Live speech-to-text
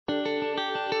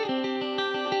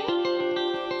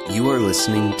You are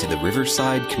listening to the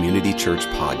Riverside Community Church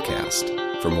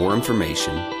podcast. For more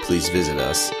information, please visit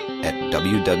us at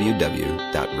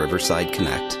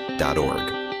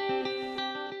www.riversideconnect.org.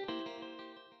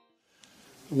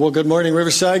 Well, good morning,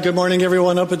 Riverside. Good morning,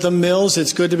 everyone up at the Mills.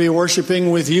 It's good to be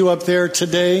worshiping with you up there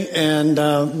today.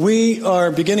 And we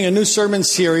are beginning a new sermon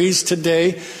series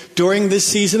today during this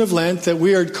season of Lent that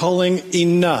we are calling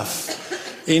Enough.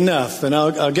 Enough. And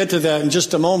I'll get to that in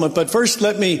just a moment. But first,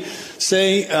 let me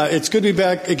say it's good to be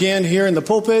back again here in the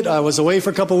pulpit. I was away for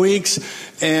a couple weeks,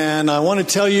 and I want to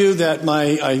tell you that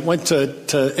I went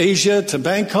to Asia, to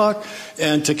Bangkok,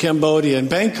 and to Cambodia. In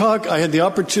Bangkok, I had the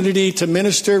opportunity to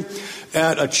minister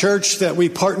at a church that we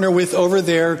partner with over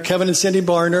there. Kevin and Cindy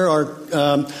Barner are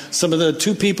some of the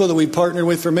two people that we partnered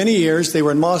with for many years. They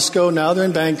were in Moscow, now they're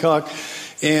in Bangkok.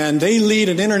 And they lead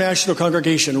an international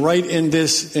congregation right in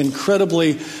this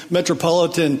incredibly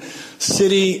metropolitan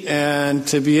city. And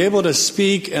to be able to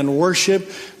speak and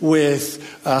worship with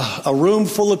a room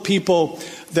full of people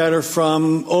that are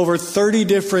from over 30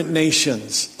 different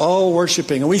nations, all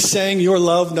worshiping. And we sang Your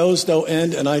Love Knows No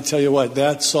End. And I tell you what,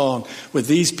 that song with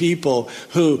these people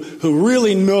who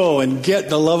really know and get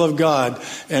the love of God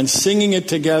and singing it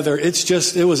together, it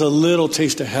was a little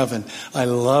taste of heaven. I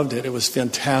loved it. It was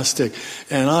fantastic.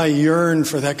 And I yearn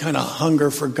for that kind of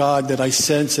hunger for God that I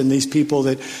sense in these people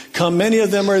that come. Many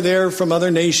of them are there from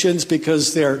other nations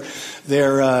because they're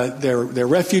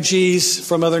refugees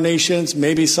from other nations.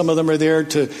 Maybe some of them are there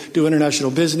to do international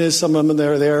business. Some of them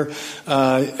are there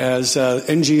as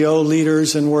NGO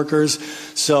leaders and workers.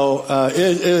 So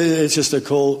it's just a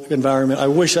cool environment. I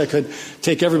wish I could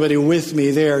take everybody with me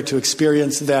there to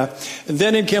experience that. And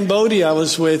then in Cambodia, I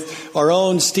was with our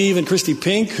own Steve and Christy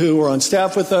Pink, who were on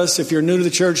staff with us. If you're new to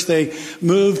the church, they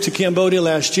moved to Cambodia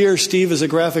last year. Steve is a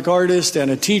graphic artist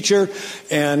and a teacher,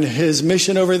 and his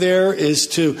mission over there is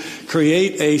to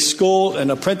create a school, an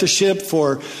apprenticeship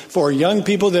for young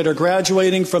people that are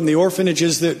graduating from the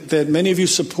orphanages that many of you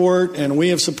support and we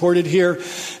have supported here,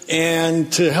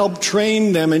 and to help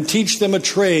train them and teach them a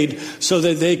trade so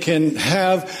that they can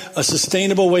have a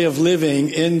sustainable way of living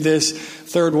in this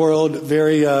third world,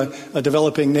 very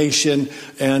developing nation,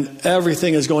 and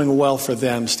everything is going well for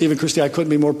them. Steve and Christy, I couldn't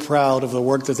be more proud of the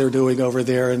work that they're doing over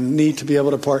there, and neat to be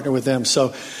able to partner with them.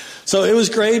 So it was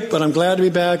great, but I'm glad to be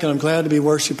back, and I'm glad to be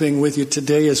worshiping with you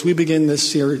today as we begin this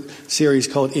series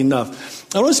called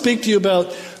Enough. I want to speak to you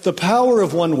about the power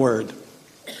of one word.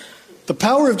 The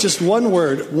power of just one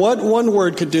word. What one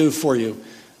word could do for you.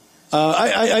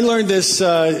 I learned this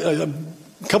a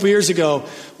couple years ago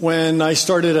when I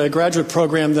started a graduate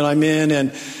program that I'm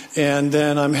in, and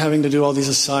then I'm having to do all these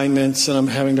assignments, and I'm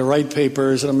having to write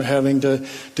papers, and I'm having to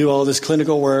do all this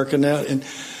clinical work and that.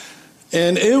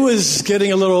 And it was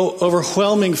getting a little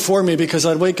overwhelming for me because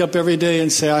I'd wake up every day and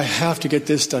say, I have to get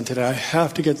this done today. I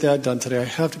have to get that done today. I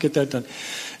have to get that done.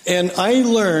 And I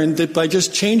learned that by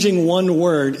just changing one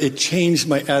word, it changed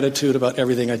my attitude about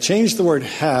everything. I changed the word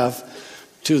have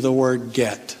to the word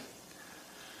get.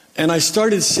 And I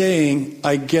started saying,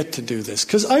 I get to do this.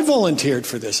 Because I volunteered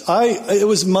for this. It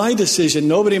was my decision.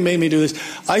 Nobody made me do this.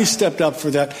 I stepped up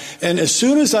for that. And as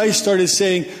soon as I started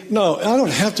saying, no, I don't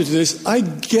have to do this. I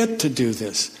get to do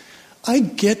this. I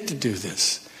get to do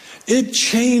this. It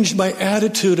changed my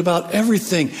attitude about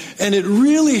everything. And it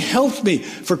really helped me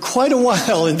for quite a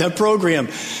while in that program.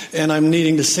 And I'm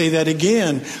needing to say that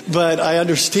again. But I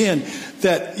understand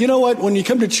that, you know what, when you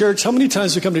come to church, how many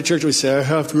times we come to church and we say, I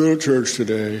have to go to church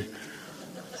today.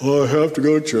 Oh, I have to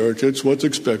go to church. It's what's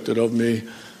expected of me.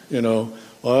 You know,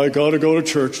 I got to go to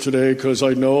church today because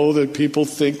I know that people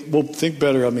will think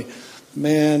better of me.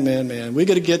 Man. We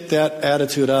got to get that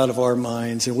attitude out of our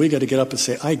minds, and we got to get up and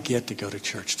say, I get to go to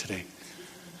church today.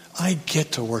 I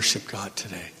get to worship God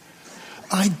today.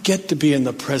 I get to be in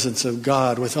the presence of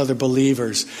God with other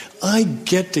believers. I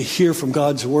get to hear from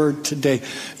God's word today.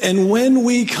 And when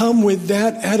we come with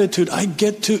that attitude,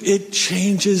 it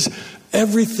changes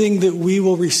everything that we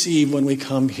will receive when we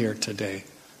come here today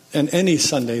and any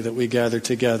Sunday that we gather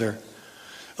together.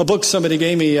 A book somebody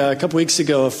gave me a couple weeks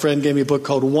ago, a friend gave me a book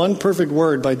called One Perfect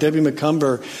Word by Debbie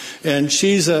McCumber. And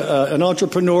she's an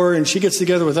entrepreneur, and she gets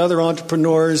together with other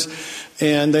entrepreneurs,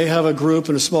 and they have a group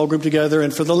and a small group together.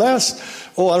 And for the last,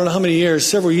 I don't know how many years,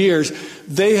 several years,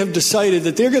 they have decided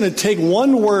that they're going to take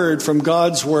one word from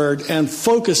God's word and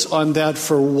focus on that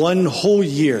for one whole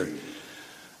year.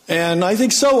 And I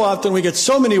think so often we get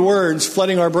so many words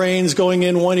flooding our brains, going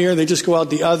in one ear, and they just go out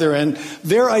the other. And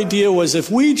their idea was if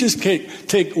we just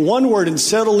take one word and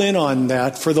settle in on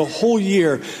that for the whole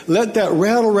year, let that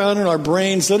rattle around in our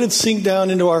brains, let it sink down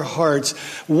into our hearts,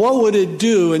 what would it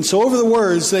do? And so over the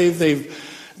words, they've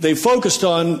they focused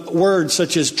on words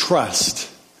such as trust.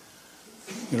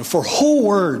 For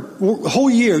whole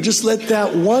year, just let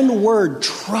that one word,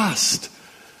 trust,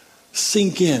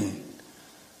 sink in.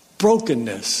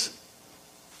 Brokenness.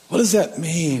 What does that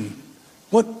mean?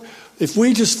 If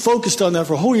we just focused on that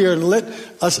for a whole year and let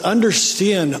us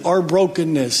understand our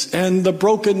brokenness and the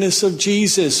brokenness of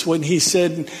Jesus when he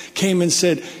came and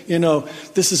said,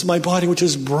 this is my body which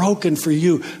is broken for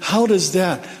you. How does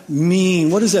that mean?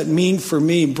 What does that mean for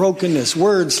me? Brokenness.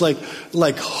 Words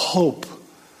like hope,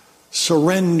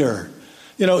 surrender.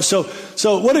 So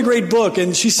what a great book.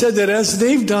 And she said that as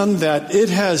they've done that, it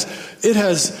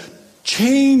has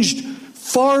changed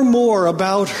far more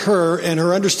about her and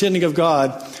her understanding of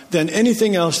God than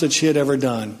anything else that she had ever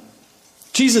done.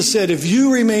 Jesus said, if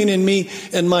you remain in me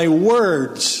and my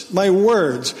words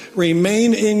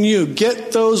remain in you,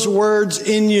 get those words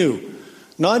in you,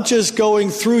 not just going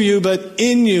through you, but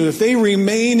in you. If they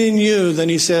remain in you, then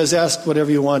he says, ask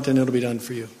whatever you want and it'll be done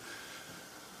for you.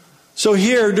 So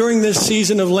here, during this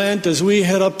season of Lent, as we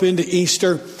head up into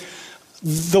Easter,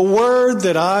 the word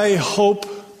that I hope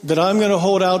that I'm going to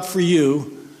hold out for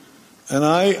you, and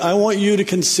I want you to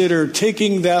consider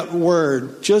taking that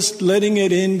word, just letting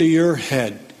it into your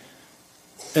head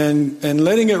and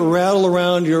letting it rattle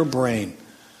around your brain,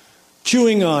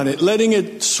 chewing on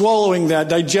it, swallowing that,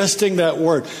 digesting that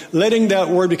word, letting that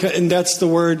word and that's the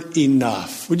word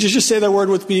enough. Would you just say that word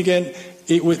with me again?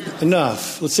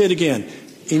 Enough. Let's say it again.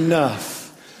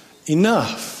 Enough.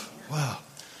 Enough. Wow.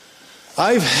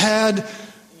 I've had...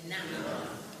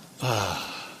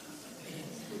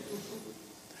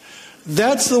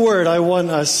 That's the word I want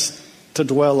us to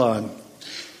dwell on.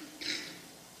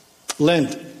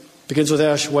 Lent begins with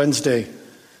Ash Wednesday.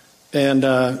 And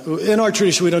in our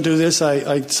tradition, we don't do this.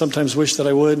 I sometimes wish that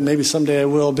I would. Maybe someday I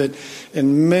will. But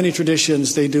in many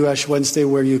traditions, they do Ash Wednesday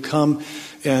where you come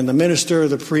and the minister or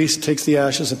the priest takes the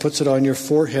ashes and puts it on your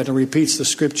forehead and repeats the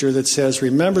scripture that says,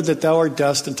 remember that thou art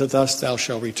dust and to dust thou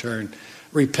shalt return.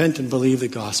 Repent and believe the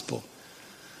gospel.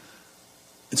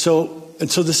 And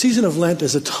so the season of Lent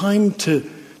is a time to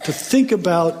think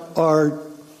about our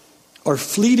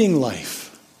fleeting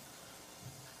life.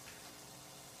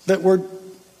 That we're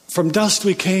from dust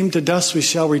we came, to dust we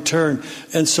shall return.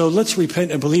 And so let's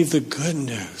repent and believe the good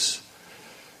news.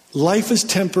 Life is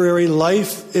temporary.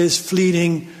 Life is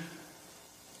fleeting.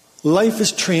 Life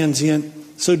is transient.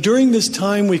 So during this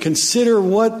time we consider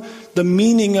what the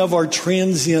meaning of our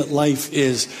transient life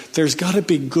is. There's got to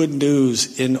be good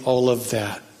news in all of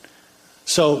that.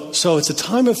 So it's a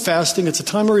time of fasting, it's a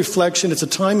time of reflection, it's a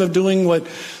time of doing what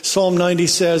Psalm 90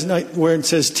 says, where it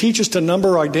says, teach us to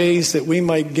number our days that we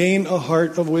might gain a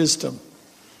heart of wisdom.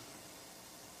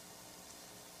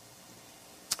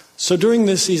 So during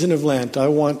this season of Lent, I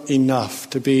want enough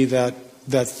to be that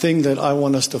thing that I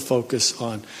want us to focus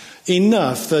on.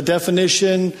 Enough, the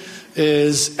definition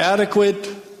is adequate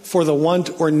for the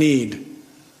want or need,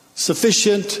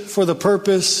 sufficient for the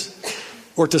purpose,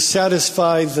 or to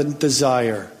satisfy the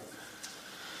desire.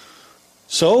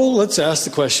 So let's ask the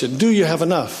question, do you have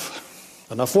enough?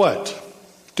 Enough what?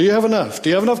 Do you have enough? Do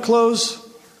you have enough clothes?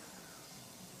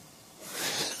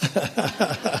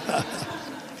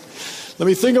 Let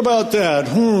me think about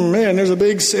that. Man, there's a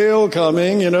big sale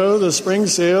coming. The spring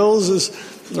sales,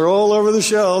 they're all over the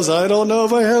shelves. I don't know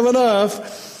if I have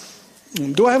enough.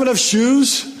 Do I have enough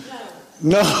shoes?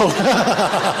 No.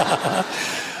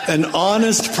 An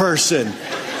honest person.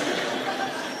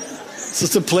 It's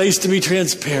just a place to be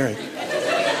transparent.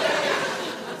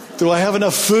 Do I have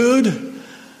enough food?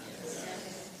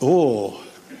 Oh.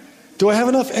 Do I have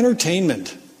enough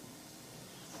entertainment?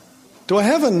 Do I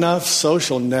have enough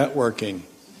social networking?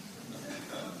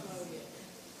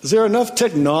 Is there enough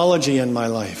technology in my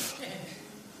life?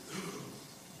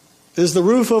 Is the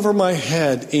roof over my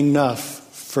head enough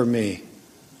for me?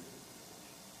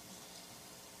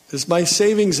 Is my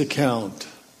savings account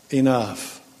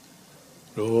enough?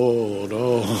 No.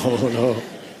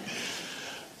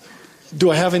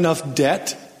 Do I have enough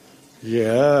debt?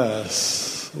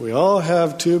 Yes. We all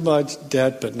have too much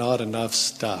debt, but not enough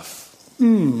stuff.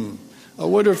 I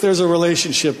wonder if there's a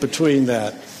relationship between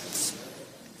that.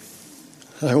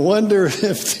 I wonder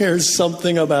if there's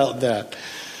something about that.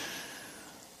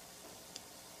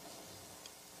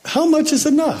 How much is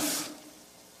enough?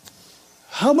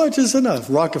 How much is enough?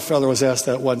 Rockefeller was asked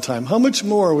that one time. How much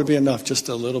more would be enough? Just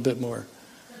a little bit more.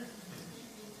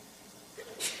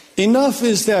 Enough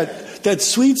is that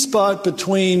sweet spot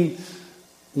between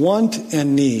want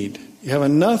and need. You have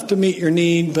enough to meet your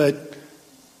need, but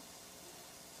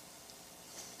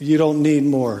you don't need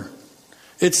more.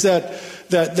 It's that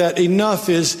that enough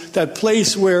is that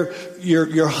place where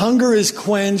your hunger is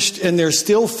quenched and there's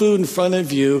still food in front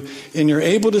of you, and you're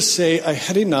able to say, I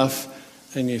had enough,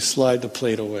 and you slide the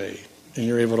plate away, and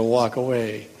you're able to walk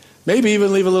away. Maybe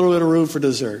even leave a little bit of room for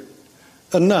dessert.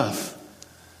 Enough.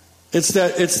 It's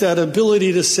that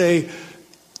ability to say,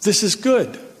 this is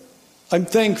good. I'm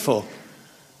thankful.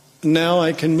 Now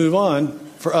I can move on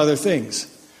for other things.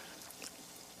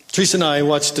 Teresa and I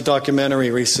watched a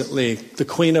documentary recently, The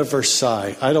Queen of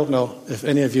Versailles. I don't know if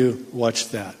any of you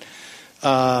watched that.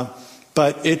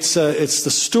 But it's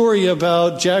the story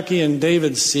about Jackie and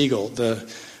David Siegel, the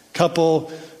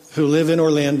couple who live in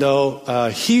Orlando.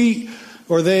 They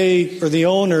are the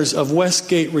owners of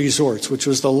Westgate Resorts, which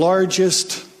was the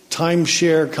largest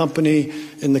timeshare company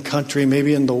in the country,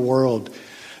 maybe in the world.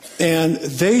 And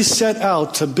they set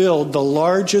out to build the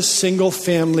largest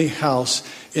single-family house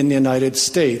in the United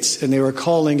States, and they were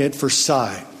calling it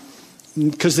Versailles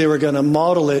because they were going to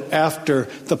model it after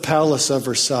the Palace of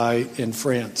Versailles in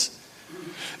France.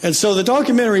 And so the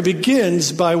documentary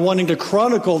begins by wanting to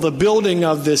chronicle the building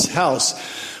of this house.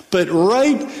 But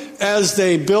right as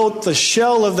they built the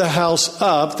shell of the house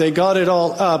up, they got it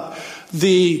all up,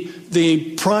 the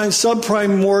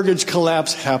subprime mortgage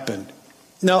collapse happened.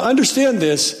 Now understand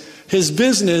this, his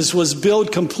business was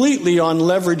built completely on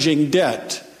leveraging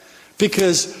debt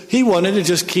because he wanted to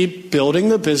just keep building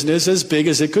the business as big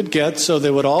as it could get, so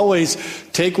they would always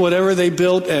take whatever they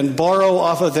built and borrow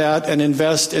off of that and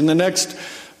invest in the next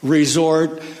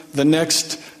resort, the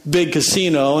next big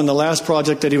casino. And the last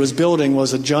project that he was building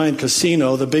was a giant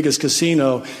casino. The biggest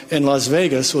casino in Las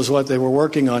Vegas was what they were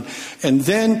working on. And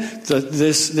then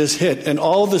this hit, and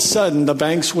all of a sudden the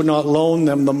banks would not loan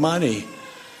them the money.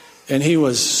 And he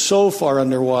was so far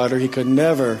underwater he could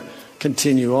never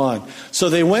continue on. So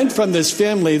they went from this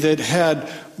family that had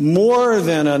more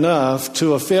than enough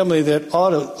to a family that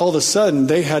all of a sudden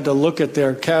they had to look at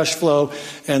their cash flow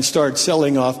and start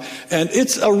selling off. And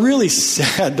it's a really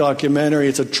sad documentary.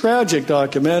 It's a tragic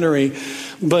documentary,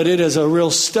 but it is a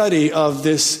real study of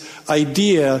this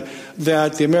idea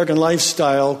that the American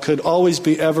lifestyle could always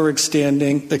be ever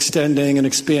extending and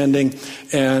expanding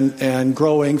and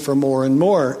growing for more and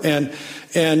more.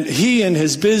 And he in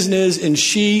his business and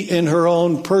she in her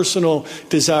own personal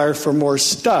desire for more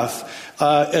stuff.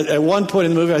 At one point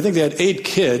in the movie, I think they had 8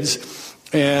 kids,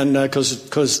 and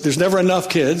because there's never enough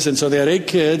kids, and so they had 8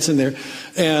 kids,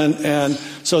 and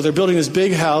so they're building this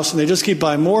big house, and they just keep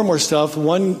buying more and more stuff.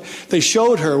 They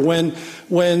showed her when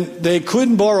they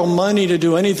couldn't borrow money to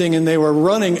do anything, and they were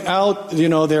running out.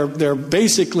 They're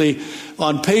basically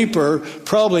on paper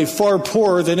probably far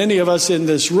poorer than any of us in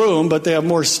this room, but they have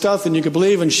more stuff than you could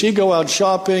believe. And she'd go out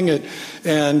shopping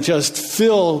and just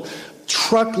fill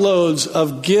truckloads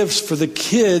of gifts for the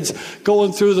kids,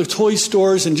 going through the toy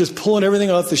stores and just pulling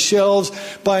everything off the shelves,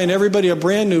 buying everybody a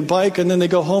brand new bike, and then they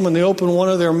go home and they open one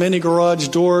of their mini garage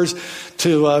doors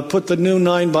to put the new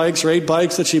 9 bikes or 8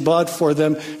 bikes that she bought for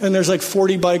them, and there's like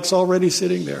 40 bikes already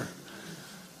sitting there.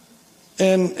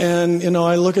 And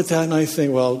I look at that and I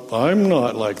think, well, I'm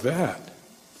not like that.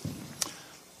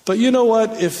 But you know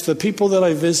what? If the people that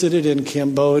I visited in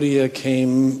Cambodia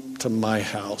came to my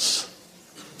house,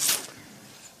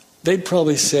 they'd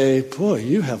probably say, boy,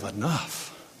 you have enough.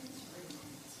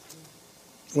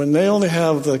 When they only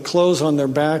have the clothes on their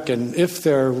back, and if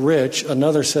they're rich,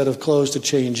 another set of clothes to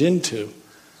change into.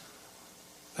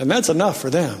 And that's enough for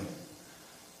them.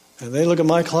 And they look at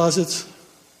my closets.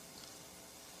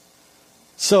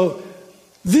 So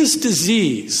this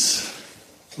disease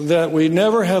that we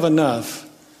never have enough,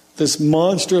 this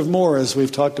monster of more, as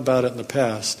we've talked about it in the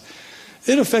past,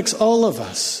 it affects all of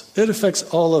us. It affects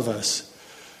all of us.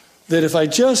 That if I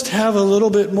just have a little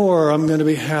bit more, I'm going to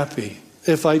be happy.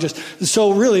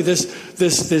 So really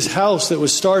this house that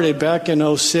was started back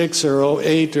in 06 or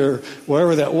 08 or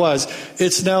wherever that was,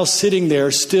 it's now sitting there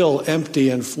still empty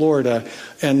in Florida,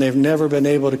 and they've never been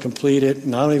able to complete it.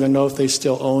 And I don't even know if they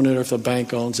still own it or if the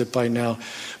bank owns it by now.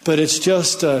 But it's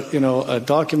just a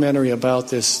documentary about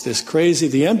this crazy,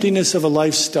 the emptiness of a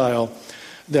lifestyle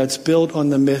that's built on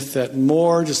the myth that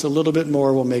more, just a little bit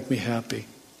more, will make me happy.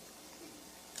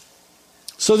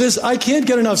 So this I can't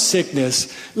get enough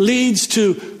sickness leads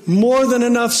to more than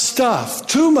enough stuff,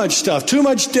 too much debt, too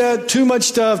much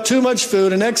stuff, too much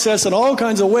food and excess in all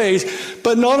kinds of ways,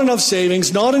 but not enough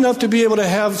savings, not enough to be able to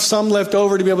have some left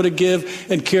over to be able to give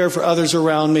and care for others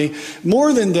around me.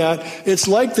 More than that, it's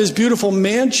like this beautiful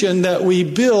mansion that we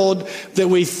build that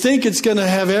we think it's going to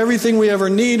have everything we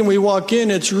ever need, and we walk in,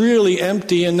 it's really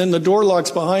empty, and then the door locks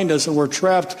behind us and we're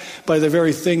trapped by the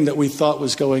very thing that we thought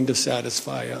was going to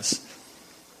satisfy us.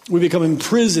 We become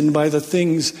imprisoned by the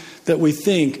things that we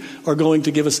think are going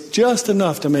to give us just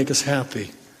enough to make us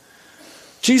happy.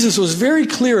 Jesus was very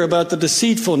clear about the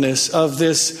deceitfulness of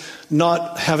this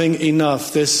not having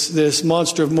enough, this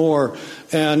monster of more,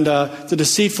 and the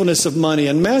deceitfulness of money.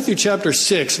 In Matthew chapter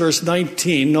 6, verse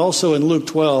 19, and also in Luke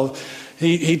 12,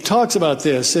 he talks about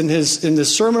this in the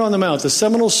Sermon on the Mount, the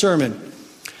seminal sermon.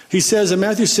 He says in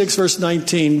Matthew 6, verse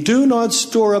 19, "Do not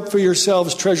store up for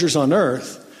yourselves treasures on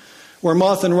earth, where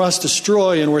moth and rust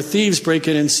destroy and where thieves break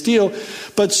in and steal,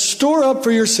 but store up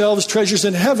for yourselves treasures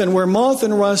in heaven, where moth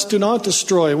and rust do not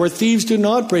destroy, where thieves do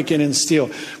not break in and steal.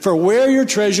 For where your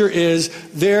treasure is,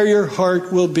 there your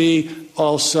heart will be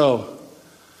also."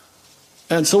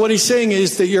 And so what he's saying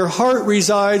is that your heart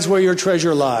resides where your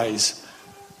treasure lies.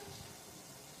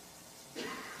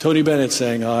 Tony Bennett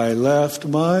saying, "I left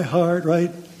my heart,"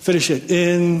 right? Finish it.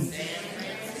 "In."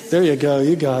 There you go.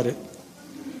 You got it.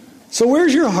 So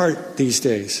where's your heart these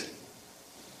days?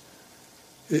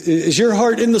 Is your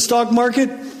heart in the stock market?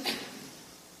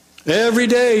 Every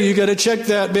day you got to check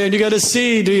that, man. You got to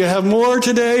see, do you have more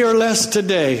today or less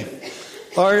today?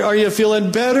 Are you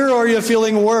feeling better or are you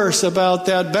feeling worse about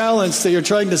that balance that you're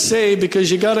trying to save because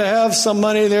you got to have some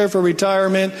money there for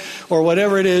retirement or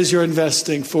whatever it is you're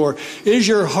investing for? Is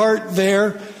your heart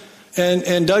there?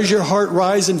 And does your heart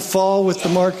rise and fall with the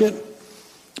market?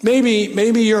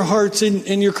 Maybe your heart's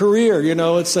in your career. You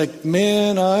know, it's like,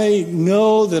 man, I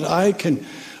know that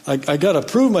I got to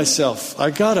prove myself. I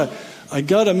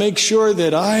got to make sure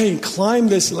that I climb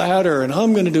this ladder, and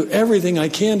I'm going to do everything I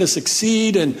can to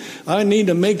succeed, and I need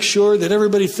to make sure that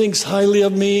everybody thinks highly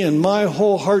of me, and my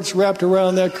whole heart's wrapped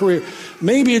around that career.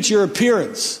 Maybe it's your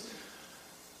appearance.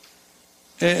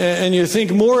 And you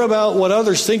think more about what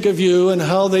others think of you and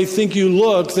how they think you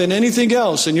look than anything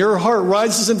else. And your heart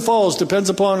rises and falls, depends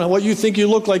upon what you think you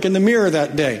look like in the mirror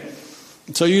that day.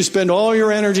 So you spend all your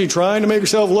energy trying to make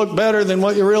yourself look better than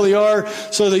what you really are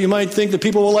so that you might think that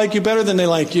people will like you better than they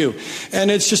like you. And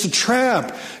it's just a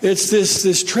trap. It's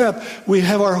this trap. We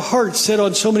have our heart set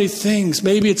on so many things.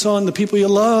 Maybe it's on the people you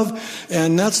love,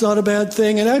 and that's not a bad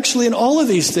thing. And actually in all of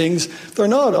these things, they're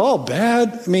not all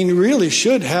bad. I mean, you really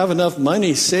should have enough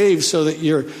money saved so that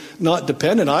you're not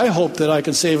dependent. I hope that I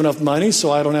can save enough money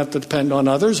so I don't have to depend on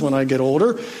others when I get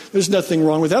older. There's nothing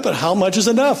wrong with that, but how much is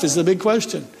enough is the big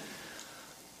question.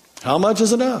 How much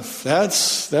is enough?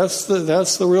 That's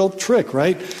the real trick,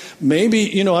 right?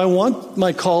 Maybe, I want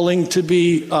my calling to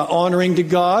be honoring to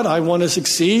God. I want to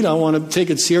succeed. I want to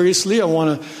take it seriously. I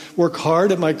want to work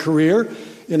hard at my career.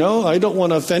 I don't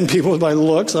want to offend people with my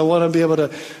looks. I want to be able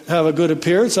to have a good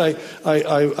appearance. I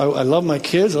love my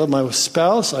kids. I love my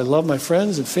spouse. I love my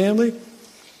friends and family.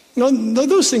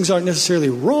 Those things aren't necessarily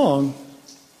wrong.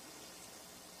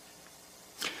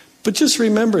 But just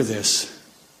remember this.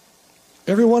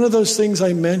 Every one of those things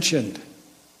I mentioned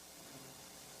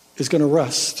is going to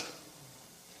rust.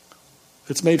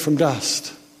 It's made from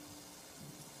dust.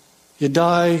 You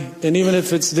die, and even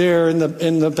if it's there in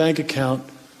the bank account,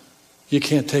 you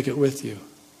can't take it with you.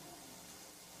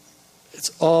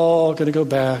 It's all going to go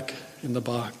back in the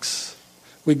box.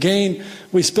 We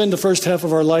spend the first half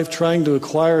of our life trying to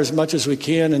acquire as much as we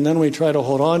can, and then we try to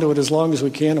hold on to it as long as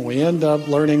we can, and we end up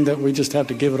learning that we just have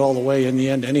to give it all away in the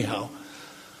end anyhow.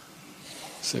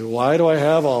 Say, why do I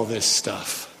have all this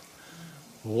stuff?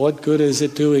 What good is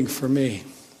it doing for me?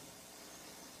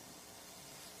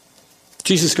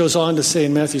 Jesus goes on to say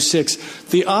in Matthew 6,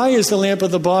 the eye is the lamp of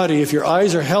the body. If your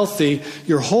eyes are healthy,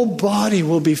 your whole body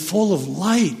will be full of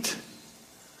light.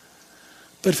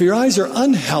 But if your eyes are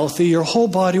unhealthy, your whole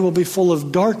body will be full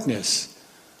of darkness.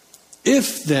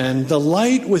 If then the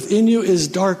light within you is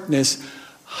darkness,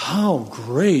 how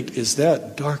great is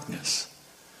that darkness?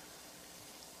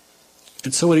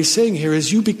 And so what he's saying here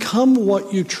is you become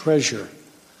what you treasure.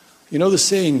 You know the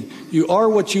saying, you are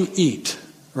what you eat,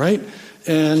 right?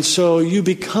 And so you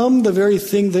become the very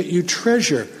thing that you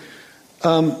treasure.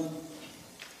 Though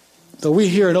we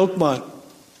here in Oakmont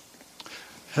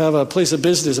have a place of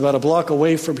business about a block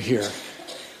away from here.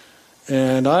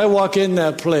 And I walk in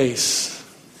that place,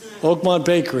 Oakmont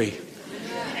Bakery,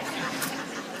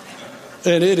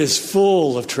 and it is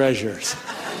full of treasures.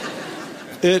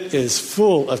 It is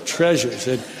full of treasures.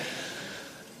 And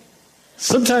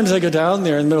sometimes I go down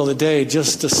there in the middle of the day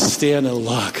just to stand and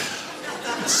look,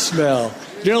 smell.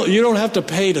 You don't have to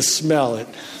pay to smell it.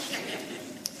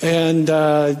 And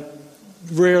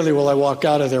rarely will I walk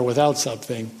out of there without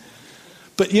something.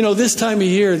 But this time of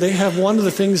year, they have one of the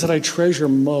things that I treasure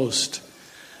most.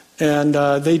 And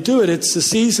they do it. It's a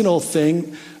seasonal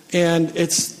thing. And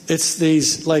it's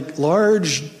these like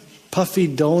large puffy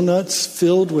donuts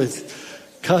filled with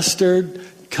custard,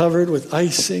 covered with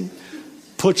icing,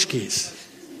 Pushkis.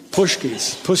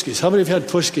 How many have had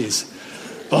pushkis?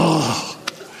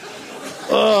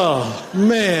 Oh,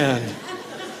 man.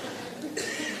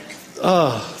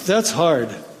 That's hard.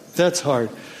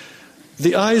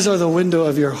 The eyes are the window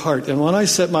of your heart. And when I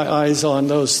set my eyes on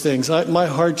those things, my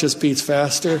heart just beats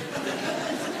faster.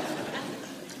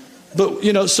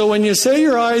 But, so when you set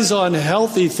your eyes on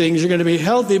healthy things, you're going to be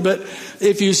healthy. But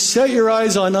if you set your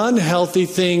eyes on unhealthy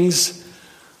things,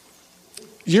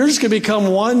 you're just going to become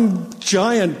one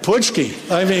giant puchki.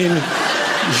 I mean,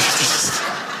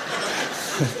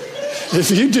 if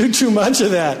you do too much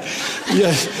of that,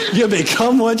 you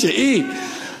become what you eat.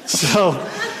 So,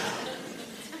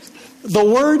 the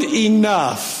word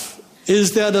enough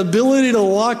is that ability to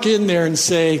walk in there and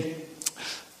say,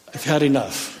 I've had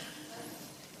enough.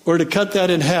 Or to cut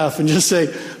that in half and just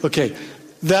say, okay,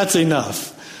 that's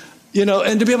enough.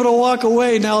 And to be able to walk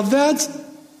away. Now that's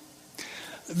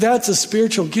a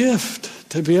spiritual gift,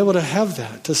 to be able to have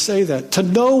that, to say that, to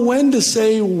know when to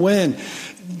say when.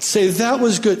 Say, that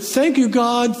was good. Thank you,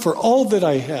 God, for all that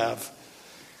I have.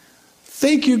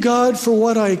 Thank you, God, for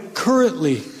what I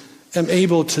currently am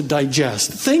able to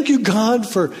digest. Thank you, God,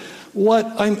 for what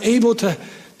I'm able to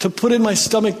put in my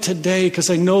stomach today, because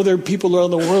I know there are people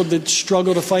around the world that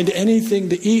struggle to find anything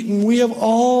to eat, and we have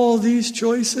all these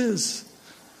choices.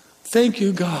 Thank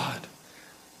you, God.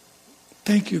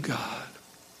 Thank you, God,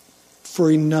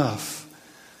 for enough.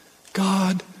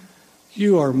 God,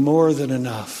 you are more than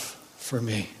enough for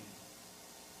me.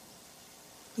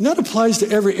 And that applies to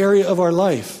every area of our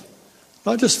life.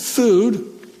 Not just food,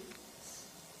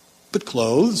 but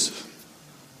clothes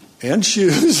and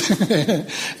shoes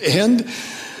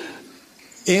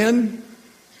and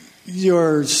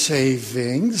your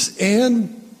savings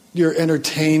and your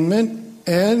entertainment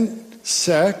and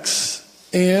sex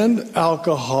and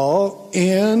alcohol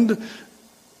and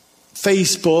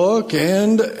Facebook,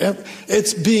 and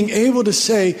it's being able to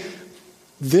say,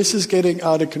 this is getting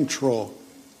out of control.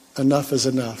 Enough is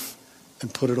enough.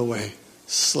 And put it away.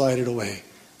 Slide it away.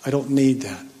 I don't need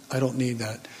that. I don't need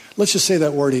that. Let's just say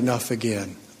that word enough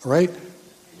again. All right?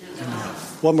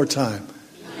 Enough. One more time.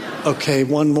 Enough. Okay,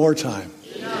 one more time.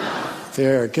 Enough.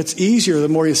 There. It gets easier the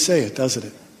more you say it, doesn't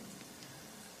it?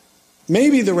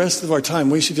 Maybe the rest of our time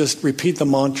we should just repeat the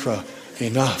mantra,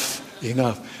 enough,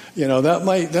 enough.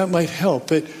 That might help.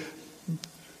 But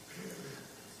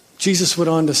Jesus went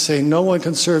on to say, no one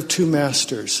can serve two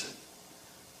masters.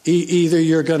 Either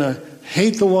you're going to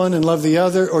hate the one and love the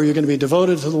other, or you're going to be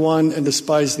devoted to the one and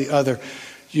despise the other.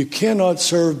 You cannot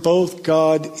serve both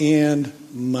God and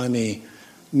money.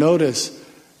 Notice,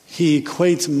 he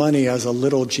equates money as a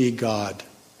little g God.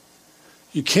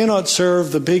 You cannot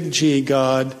serve the big G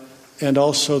God and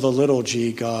also the little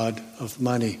g God of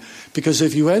money. Because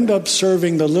if you end up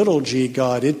serving the little g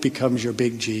God, it becomes your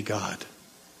big G God.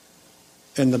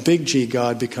 And the big G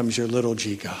God becomes your little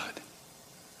g God.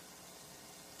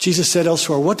 Jesus said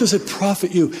elsewhere, what does it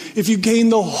profit you if you gain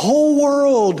the whole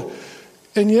world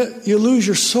and yet you lose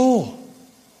your soul?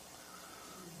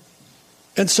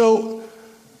 And so,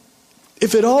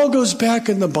 if it all goes back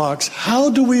in the box,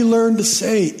 how do we learn to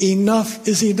say enough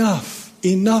is enough?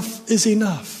 Enough is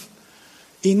enough.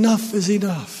 Enough is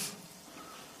enough.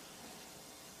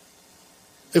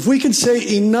 If we can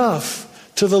say enough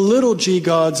to the little g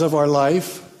gods of our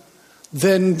life,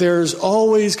 then there's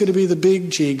always going to be the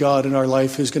big G God in our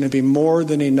life who's going to be more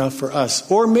than enough for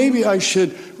us. Or maybe I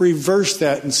should reverse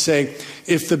that and say,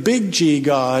 if the big G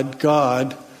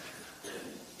God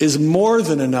is more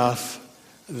than enough,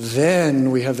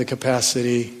 then we have the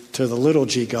capacity to the little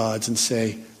g gods and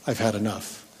say, I've had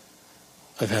enough.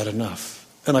 I've had enough.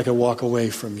 And I can walk away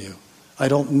from you. I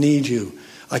don't need you.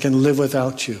 I can live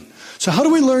without you. So how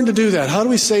do we learn to do that? How do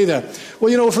we say that?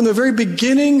 Well, from the very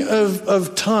beginning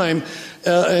of time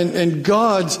and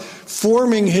God's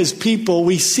forming his people,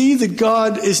 we see that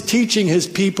God is teaching his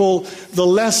people the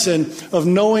lesson of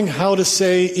knowing how to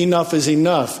say enough is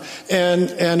enough.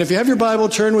 And if you have your Bible,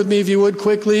 turn with me if you would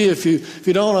quickly. If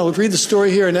you don't, I'll read the story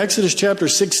here in Exodus chapter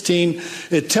 16.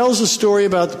 It tells a story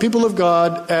about the people of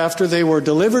God after they were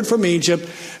delivered from Egypt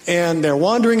and they're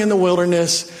wandering in the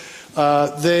wilderness.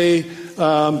 They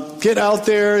get out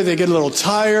there, they get a little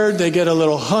tired, they get a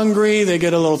little hungry, they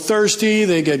get a little thirsty,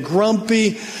 they get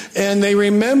grumpy, and they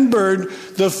remembered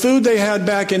the food they had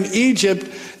back in Egypt,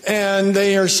 and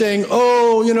they are saying,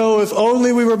 if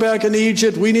only we were back in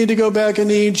Egypt, we need to go back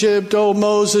in Egypt, oh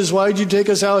Moses, why'd you take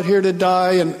us out here to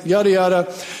die, and yada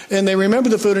yada. And they remember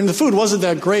the food, and the food wasn't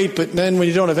that great, but then when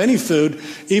you don't have any food,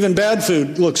 even bad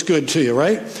food looks good to you,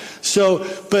 right? So,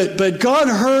 but God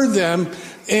heard them,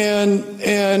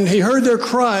 And he heard their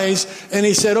cries, and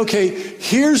he said, okay,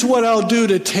 here's what I'll do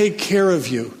to take care of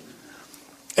you.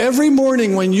 Every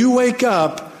morning when you wake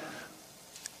up,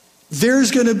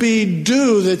 there's going to be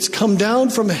dew that's come down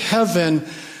from heaven,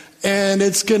 and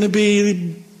it's going to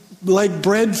be like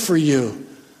bread for you.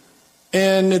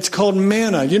 And it's called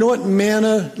manna. You know what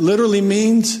manna literally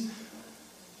means?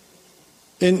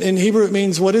 In Hebrew it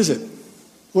means, what is it?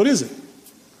 What is it?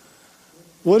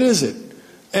 What is it?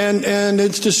 And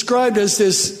it's described as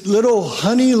this little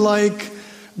honey-like,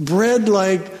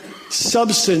 bread-like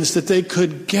substance that they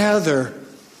could gather.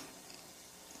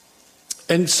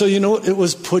 And so, you know, it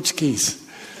was Putschkis.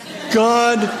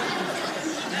 God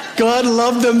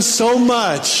loved them so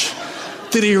much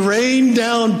that he rained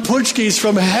down Putschkis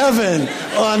from heaven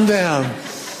on them.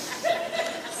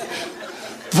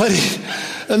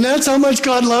 And that's how much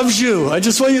God loves you. I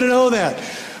just want you to know that.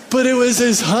 But it was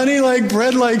this honey-like,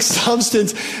 bread-like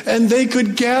substance, and they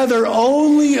could gather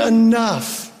only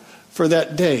enough for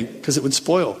that day, because it would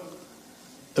spoil.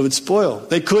 It would spoil.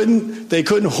 They couldn't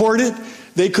hoard it.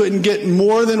 They couldn't get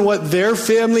more than what their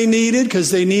family needed, because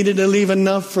they needed to leave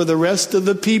enough for the rest of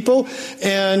the people.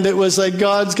 And it was like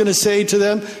God's going to say to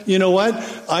them, you know what?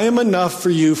 I am enough for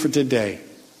you for today.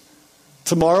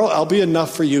 Tomorrow, I'll be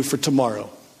enough for you for tomorrow.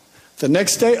 The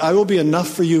next day, I will be enough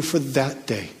for you for that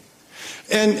day.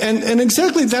 And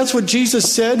exactly that's what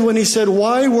Jesus said when he said,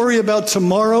 why worry about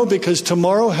tomorrow? Because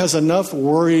tomorrow has enough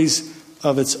worries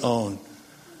of its own.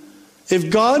 If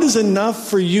God is enough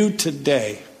for you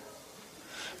today,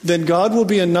 then God will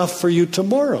be enough for you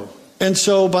tomorrow. And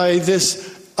so by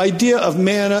this idea of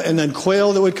manna and then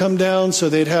quail that would come down, so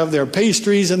they'd have their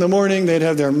pastries in the morning, they'd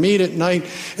have their meat at night,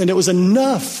 and it was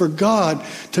enough for God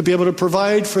to be able to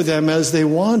provide for them as they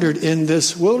wandered in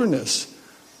this wilderness.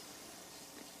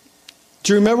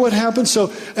 Do you remember what happened?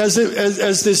 So as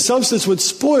this substance would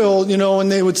spoil, you know,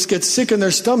 and they would get sick in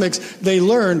their stomachs, they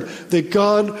learned that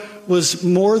God was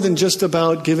more than just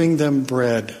about giving them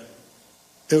bread.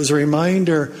 It was a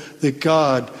reminder that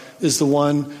God is the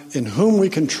one in whom we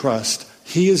can trust.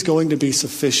 He is going to be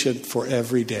sufficient for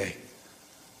every day.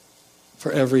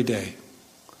 For every day.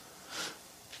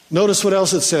 Notice what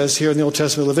else it says here in the Old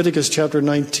Testament, Leviticus chapter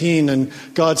 19, and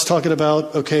God's talking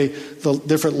about, the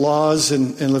different laws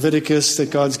in Leviticus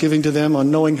that God's giving to them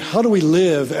on knowing how do we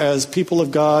live as people of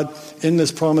God in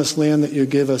this promised land that you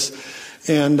give us.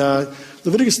 And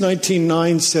Leviticus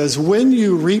 19:9 says, when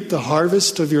you reap the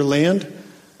harvest of your land,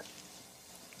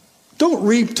 don't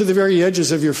reap to the very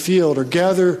edges of your field or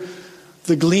gather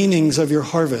the gleanings of your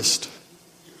harvest.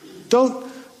 Don't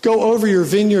go over your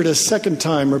vineyard a second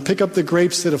time or pick up the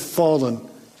grapes that have fallen.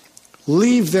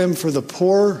 Leave them for the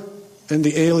poor and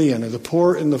the alien, or the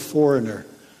poor and the foreigner.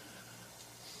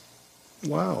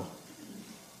 Wow.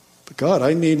 But God,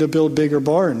 I need to build bigger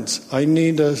barns. I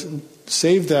need to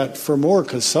save that for more,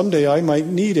 because someday I might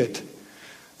need it.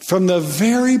 From the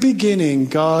very beginning,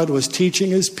 God was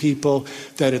teaching his people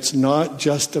that it's not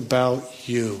just about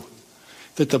you.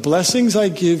 That the blessings I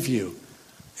give you,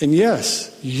 and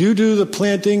yes, you do the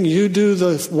planting, you do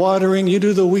the watering, you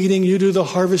do the weeding, you do the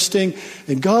harvesting,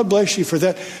 and God bless you for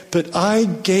that. But I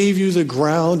gave you the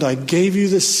ground, I gave you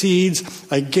the seeds,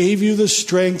 I gave you the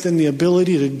strength and the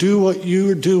ability to do what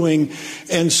you're doing.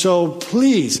 And so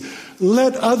please,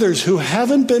 let others who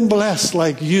haven't been blessed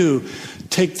like you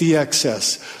take the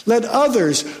excess. Let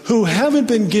others who haven't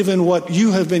been given what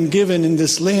you have been given in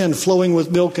this land flowing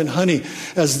with milk and honey,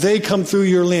 as they come through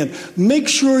your land, make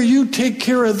sure you take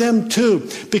care of them too.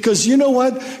 Because you know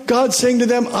what? God's saying to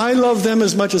them, I love them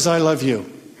as much as I love you.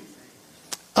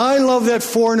 I love that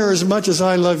foreigner as much as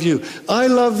I love you. I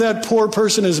love that poor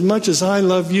person as much as I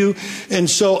love you. And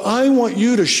so I want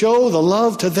you to show the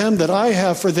love to them that I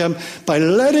have for them by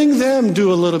letting them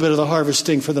do a little bit of the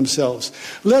harvesting for themselves.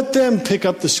 Let them pick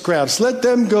up the scraps. Let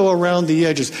them go around the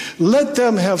edges. Let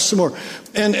them have some more.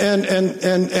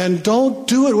 And don't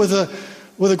do it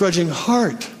with a grudging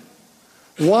heart.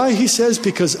 Why? He says,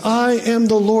 because I am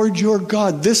the Lord your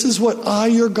God. This is what I,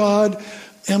 your God,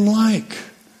 am like.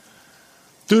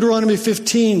 Deuteronomy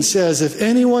 15 says, if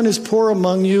anyone is poor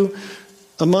among you,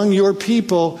 among your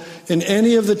people, in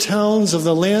any of the towns of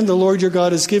the land the Lord your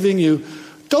God is giving you,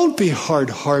 don't be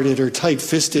hard-hearted or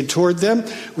tight-fisted toward them.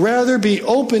 Rather be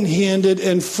open-handed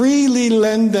and freely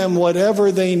lend them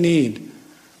whatever they need.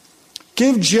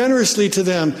 Give generously to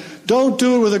them. Don't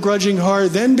do it with a grudging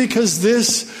heart. Then because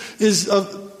this is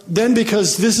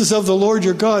of the Lord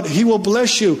your God, he will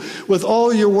bless you with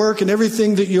all your work and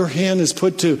everything that your hand is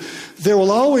put to. There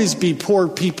will always be poor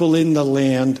people in the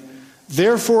land.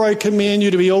 Therefore, I command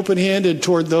you to be open-handed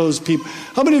toward those people.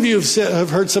 How many of you have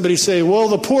heard somebody say, well,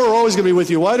 the poor are always going to be with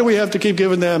you. Why do we have to keep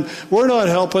giving them? We're not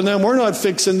helping them. We're not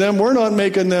fixing them. We're not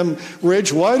making them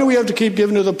rich. Why do we have to keep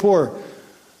giving to the poor?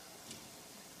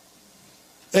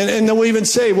 And then we even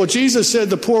say, well, Jesus said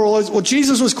the poor will always... Well,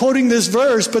 Jesus was quoting this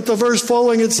verse, but the verse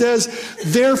following it says,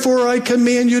 therefore I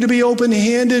command you to be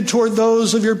open-handed toward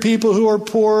those of your people who are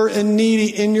poor and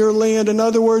needy in your land. In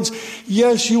other words,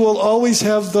 yes, you will always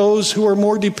have those who are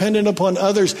more dependent upon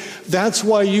others. That's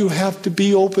why you have to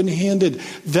be open-handed.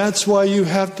 That's why you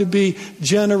have to be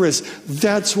generous.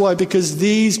 That's why, because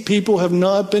these people have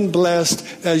not been blessed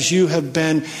as you have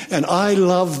been. And I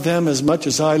love them as much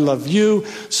as I love you.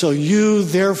 So you,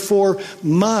 therefore,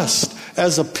 must,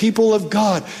 as a people of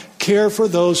God, care for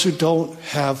those who don't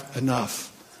have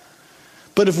enough.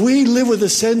 But if we live with a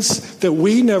sense that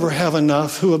we never have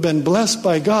enough, who have been blessed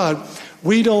by God,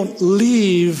 we don't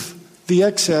leave the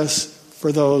excess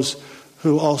for those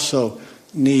who also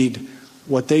need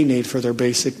what they need for their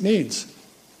basic needs.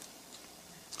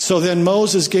 So then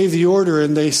Moses gave the order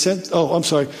and they sent...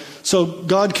 So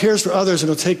God cares for others and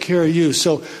He'll take care of you.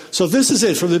 So this is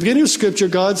it. From the beginning of Scripture,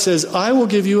 God says, I will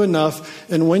give you enough.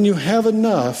 And when you have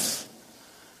enough,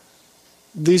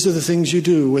 these are the things you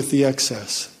do with the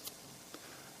excess.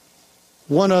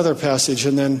 One other passage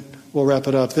and then we'll wrap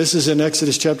it up. This is in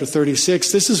Exodus chapter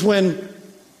 36. This is when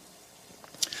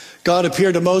God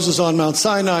appeared to Moses on Mount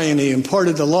Sinai and He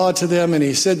imparted the law to them and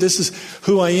He said, this is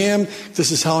who I am,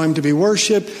 this is how I'm to be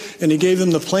worshipped. And He gave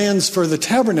them the plans for the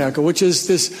tabernacle, which is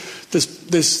this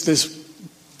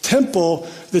temple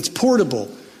that's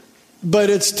portable.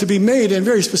 But it's to be made in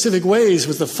very specific ways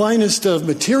with the finest of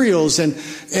materials. And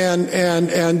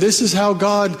this is how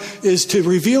God is to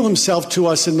reveal Himself to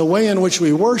us in the way in which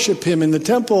we worship Him in the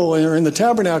temple or in the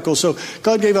tabernacle. So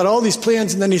God gave out all these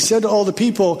plans, and then He said to all the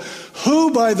people,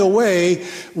 who, by the way,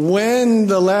 when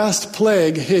the last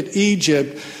plague hit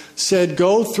Egypt, said,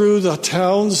 go through the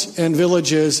towns and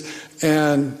villages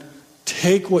and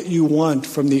take what you want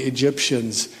from the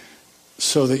Egyptians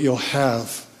so that you'll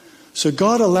have. So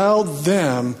God allowed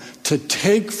them to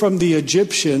take from the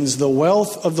Egyptians the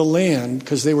wealth of the land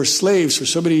because they were slaves for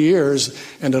so many years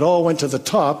and it all went to the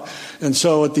top. And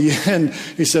so at the end,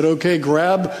 He said, okay,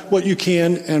 grab what you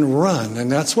can and run. And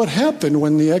that's what happened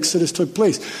when the Exodus took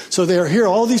place. So they are here.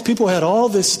 All these people had all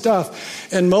this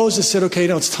stuff. And Moses said, okay,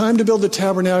 now it's time to build the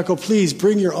tabernacle. Please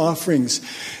bring your offerings.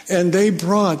 And they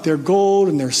brought their gold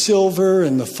and their silver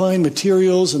and the fine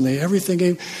materials and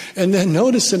everything. And then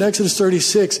notice in Exodus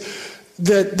 36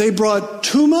 that they brought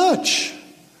too much.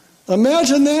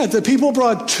 Imagine that. The people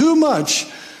brought too much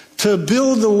to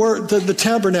build the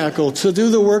tabernacle, to do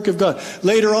the work of God.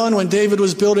 Later on, when David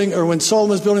was building, or when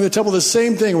Solomon was building the temple, the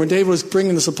same thing. When David was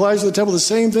bringing the supplies to the temple, the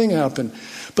same thing happened.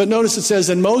 But notice it says,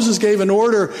 and Moses gave an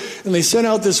order, and they sent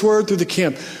out this word through the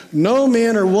camp. No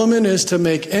man or woman is to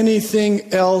make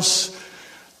anything else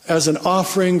as an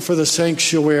offering for the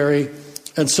sanctuary.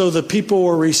 And so the people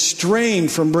were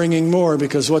restrained from bringing more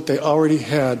because what they already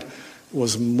had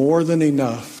was more than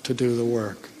enough to do the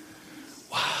work.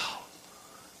 Wow.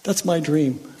 That's my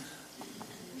dream.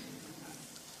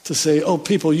 To say, oh,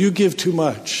 people, you give too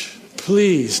much.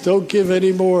 Please, don't give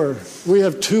any more. We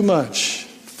have too much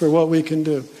for what we can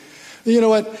do. You know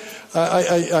what?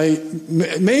 I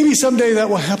maybe someday that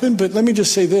will happen, but let me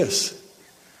just say this.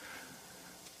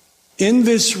 In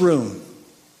this room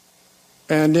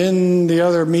and in the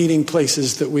other meeting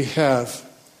places that we have,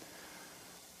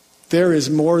 there is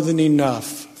more than enough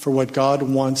for what God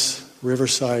wants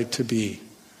Riverside to be.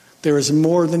 There is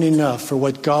more than enough for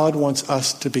what God wants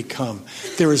us to become.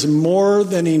 There is more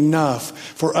than enough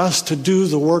for us to do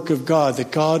the work of God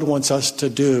that God wants us to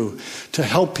do, to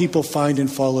help people find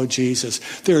and follow Jesus.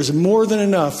 There is more than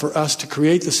enough for us to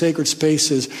create the sacred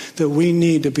spaces that we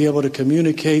need to be able to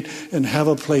communicate and have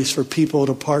a place for people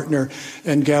to partner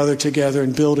and gather together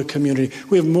and build a community.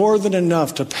 We have more than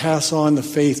enough to pass on the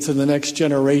faith to the next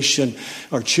generation,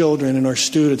 our children and our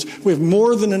students. We have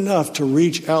more than enough to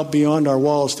reach out beyond our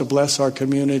walls to bless our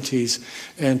communities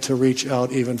and to reach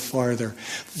out even farther.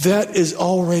 That is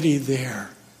already there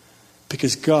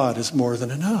because God is more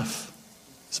than enough.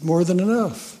 It's more than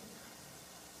enough.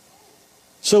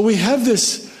 So we have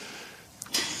this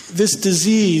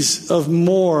disease of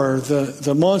more,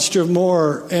 the monster of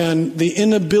more, and the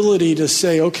inability to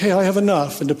say, okay, I have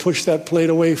enough, and to push that plate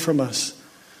away from us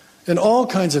in all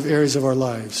kinds of areas of our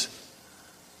lives.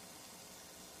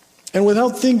 And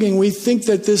without thinking, we think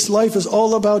that this life is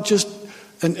all about just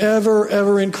an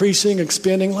ever increasing,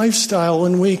 expanding lifestyle.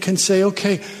 And we can say,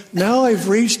 okay, now I've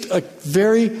reached a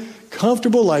very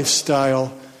comfortable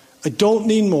lifestyle. I don't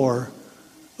need more.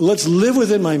 Let's live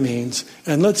within my means,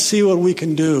 and let's see what we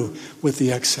can do with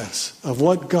the excess of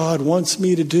what God wants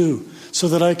me to do so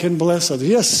that I can bless others.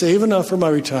 Yes, save enough for my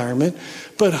retirement,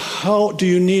 but how do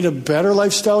you need a better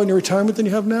lifestyle in your retirement than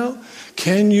you have now?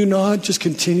 Can you not just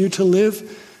continue to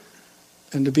live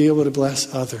and to be able to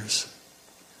bless others?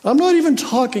 I'm not even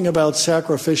talking about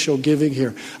sacrificial giving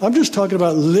here. I'm just talking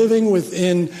about living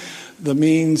within the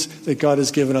means that God has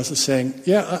given us and saying,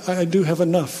 yeah, I do have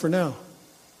enough for now.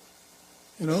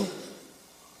 You know?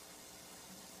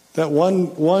 That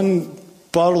one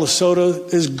bottle of soda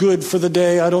is good for the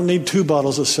day. I don't need 2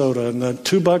 bottles of soda. And the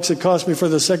 $2 it cost me for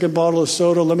the second bottle of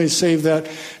soda, let me save that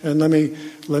and let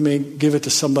me give it to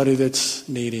somebody that's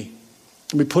needy.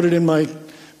 Let me put it in my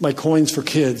coins for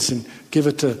kids and give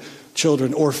it to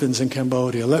children, orphans in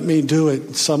Cambodia. Let me do it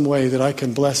in some way that I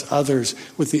can bless others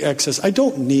with the excess. I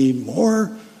don't need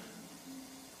more.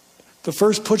 The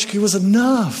first puchki was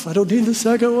enough. I don't need the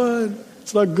second one.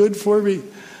 It's not good for me.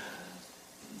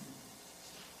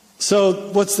 So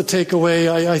what's the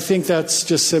takeaway? I think that's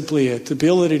just simply it. The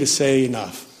ability to say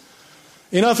enough.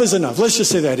 Enough is enough. Let's just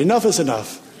say that. Enough is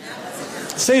enough.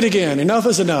 Say it again. Enough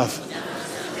is enough.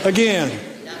 Again.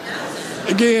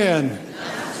 Again.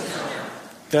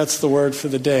 That's the word for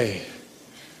the day.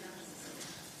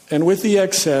 And with the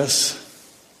excess,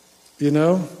 you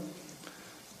know,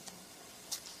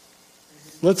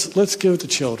 let's give it to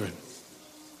children.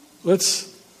 Let's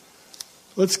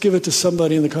give it to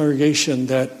somebody in the congregation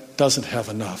that doesn't have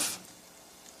enough.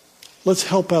 Let's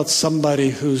help out somebody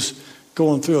who's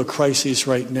going through a crisis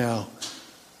right now.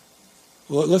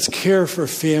 Let's care for a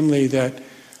family that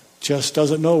just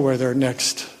doesn't know where their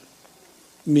next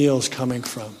meal's coming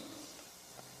from.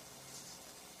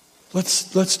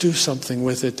 Let's do something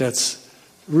with it that's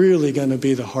really going to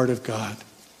be the heart of God.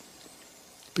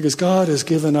 Because God has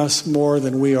given us more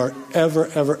than we are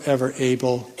ever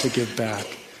able to give back.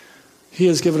 He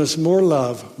has given us more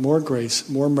love, more grace,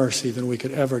 more mercy than we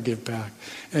could ever give back.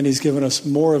 And He's given us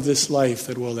more of this life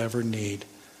that we'll ever need.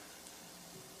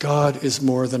 God is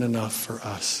more than enough for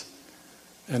us.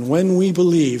 And when we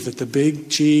believe that the big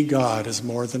G God is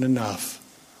more than enough,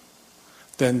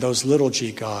 then those little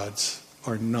G gods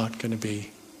are not going to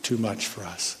be too much for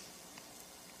us.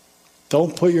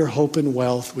 Don't put your hope in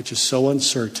wealth, which is so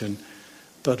uncertain,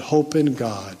 but hope in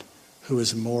God, who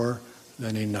is more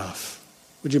than enough.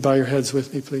 Would you bow your heads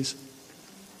with me, please?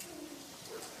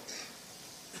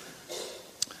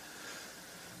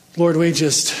 Lord, we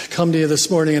just come to you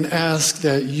this morning and ask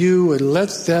that you would let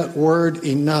that word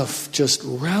enough just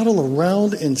rattle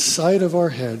around inside of our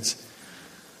heads.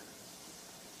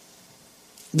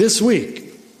 This week,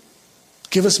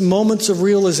 give us moments of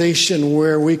realization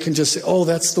where we can just say, oh,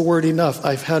 that's the word enough.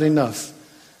 I've had enough.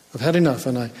 I've had enough,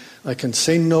 and I can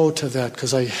say no to that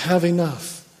because I have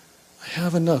enough. I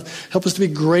have enough. Help us to be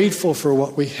grateful for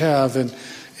what we have and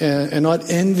not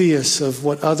envious of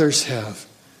what others have.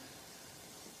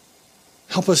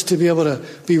 Help us to be able to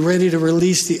be ready to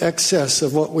release the excess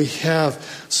of what we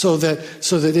have so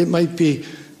that it might be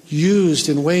used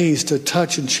in ways to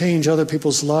touch and change other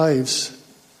people's lives.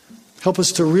 Help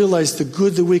us to realize the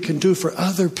good that we can do for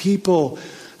other people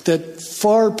that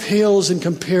far pales in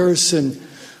comparison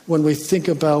when we think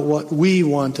about what we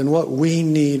want and what we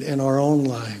need in our own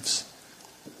lives.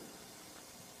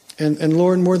 And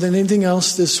Lord, more than anything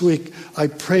else this week, I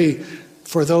pray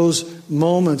for those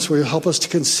moments where you help us to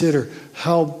consider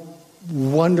how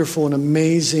wonderful and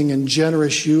amazing and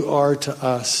generous you are to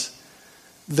us.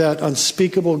 That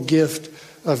unspeakable gift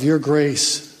of your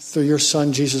grace through your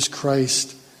Son, Jesus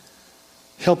Christ.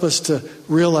 Help us to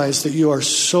realize that you are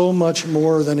so much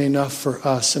more than enough for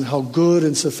us and how good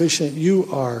and sufficient you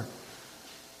are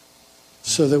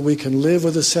so that we can live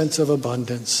with a sense of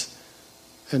abundance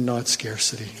and not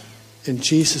scarcity. In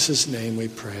Jesus' name we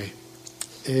pray.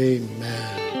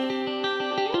 Amen.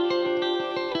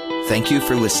 Thank you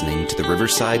for listening to the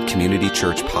Riverside Community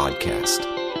Church podcast.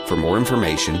 For more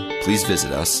information, please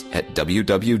visit us at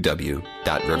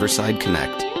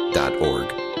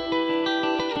www.riversideconnect.org.